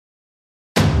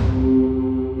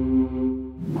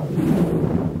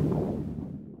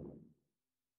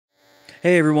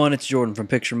Hey everyone, it's Jordan from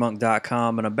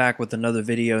PictureMonk.com, and I'm back with another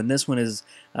video, and this one is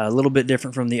a little bit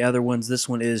different from the other ones. This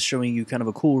one is showing you kind of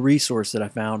a cool resource that I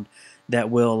found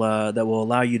that will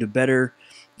allow you to better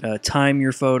time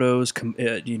your photos,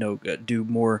 do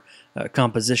more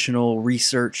compositional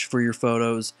research for your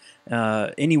photos.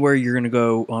 Anywhere you're going to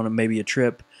go on maybe a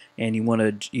trip, and you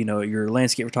want to, you're a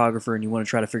landscape photographer and you want to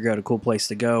try to figure out a cool place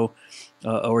to go,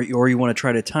 or you want to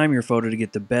try to time your photo to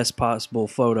get the best possible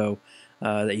photo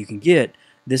that you can get,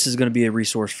 this is going to be a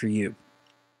resource for you.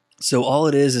 So all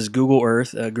it is Google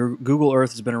Earth. Google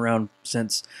Earth has been around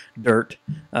since dirt.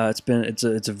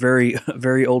 It's a very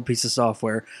very old piece of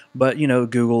software, but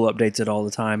Google updates it all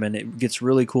the time, and it gets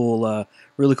really cool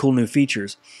new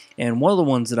features. And one of the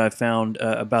ones that I found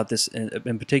about this,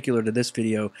 in particular to this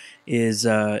video, is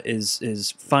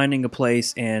finding a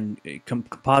place and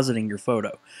compositing your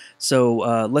photo. So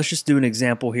let's just do an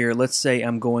example here. Let's say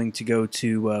I'm going to go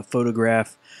to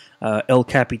photograph El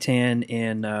Capitan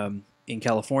in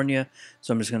California.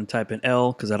 So I'm just going to type in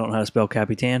El because I don't know how to spell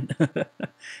Capitan.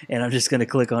 And I'm just going to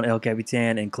click on El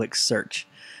Capitan and click search.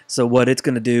 So what it's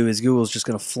going to do is Google's just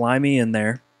going to fly me in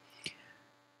there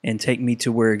and take me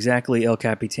to where exactly El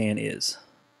Capitan is.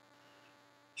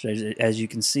 So as you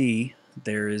can see,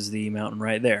 there is the mountain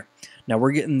right there. Now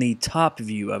we're getting the top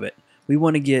view of it. We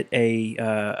want to get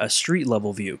a street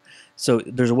level view. So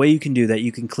there's a way you can do that.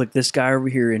 You can click this guy over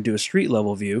here and do a street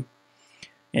level view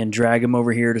and drag him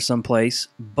over here to some place.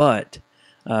 But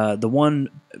the one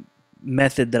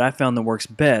method that I found that works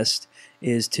best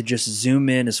is to just zoom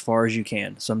in as far as you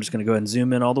can. So I'm just going to go ahead and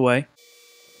zoom in all the way.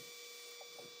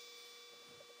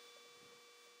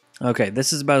 Okay,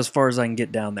 this is about as far as I can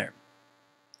get down there.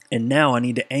 And now I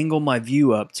need to angle my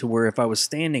view up to where if I was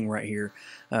standing right here,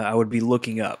 I would be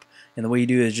looking up. And the way you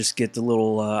do is just get the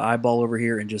little eyeball over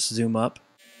here and just zoom up.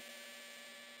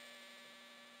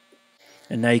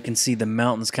 And now you can see the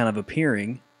mountains kind of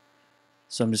appearing.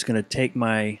 So I'm just going to take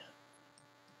my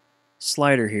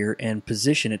slider here and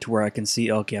position it to where I can see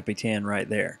El Capitan right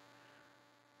there.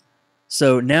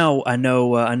 So now I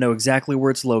know exactly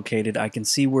where it's located. I can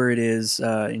see where it is.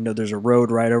 There's a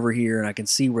road right over here, and I can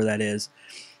see where that is.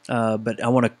 But I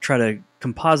want to try to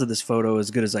composite this photo as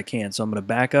good as I can. So I'm going to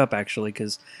back up actually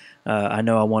because I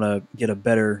know I want to get a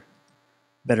better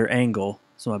angle.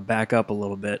 So I'm going to back up a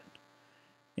little bit.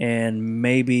 And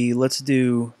maybe let's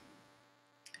do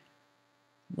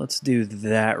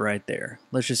that right there.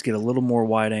 Let's just get a little more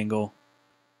wide angle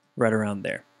right around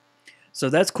there. So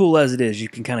that's cool as it is. You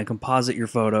can kind of composite your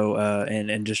photo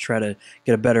and just try to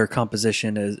get a better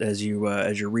composition as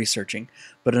you're researching.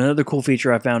 But another cool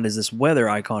feature I found is this weather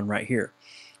icon right here.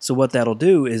 So what that'll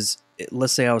do is,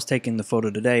 let's say I was taking the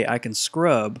photo today, I can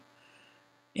scrub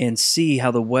and see how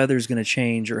the weather's going to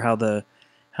change, or how the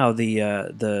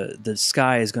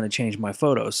sky is going to change my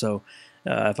photo. So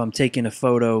if I'm taking a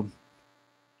photo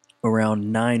around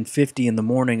 9:50 in the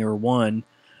morning, or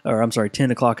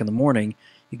 10 o'clock in the morning,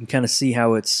 you can kind of see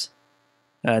how it's,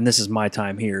 and this is my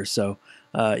time here, so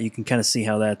you can kind of see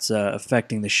how that's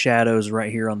affecting the shadows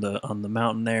right here on the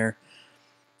mountain there.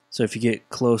 So if you get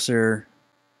closer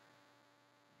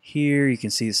here, you can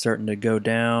see it's starting to go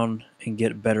down and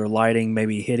get better lighting,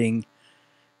 maybe hitting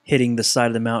the side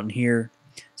of the mountain here.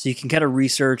 So you can kind of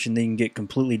research, and then you can get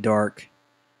completely dark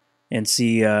and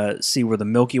see where the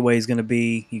Milky Way is going to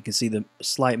be. You can see the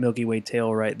slight Milky Way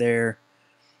tail right there,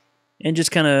 and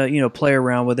just kind of play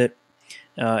around with it,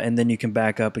 and then you can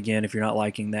back up again if you're not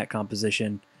liking that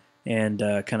composition, and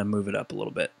kind of move it up a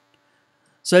little bit.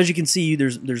 So as you can see,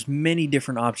 there's many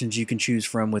different options you can choose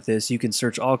from with this. You can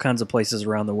search all kinds of places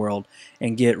around the world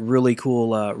and get really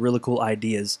cool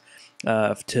ideas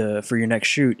for your next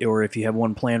shoot. Or if you have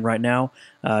one planned right now,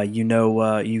 you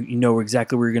know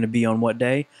exactly where you're going to be on what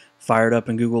day. Fire it up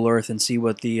in Google Earth and see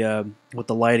what the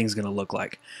lighting's going to look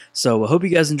like. So I hope you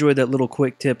guys enjoyed that little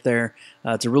quick tip there.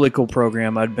 It's a really cool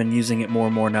program. I've been using it more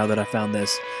and more now that I found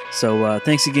this. So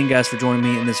thanks again, guys, for joining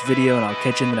me in this video, and I'll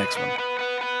catch you in the next one.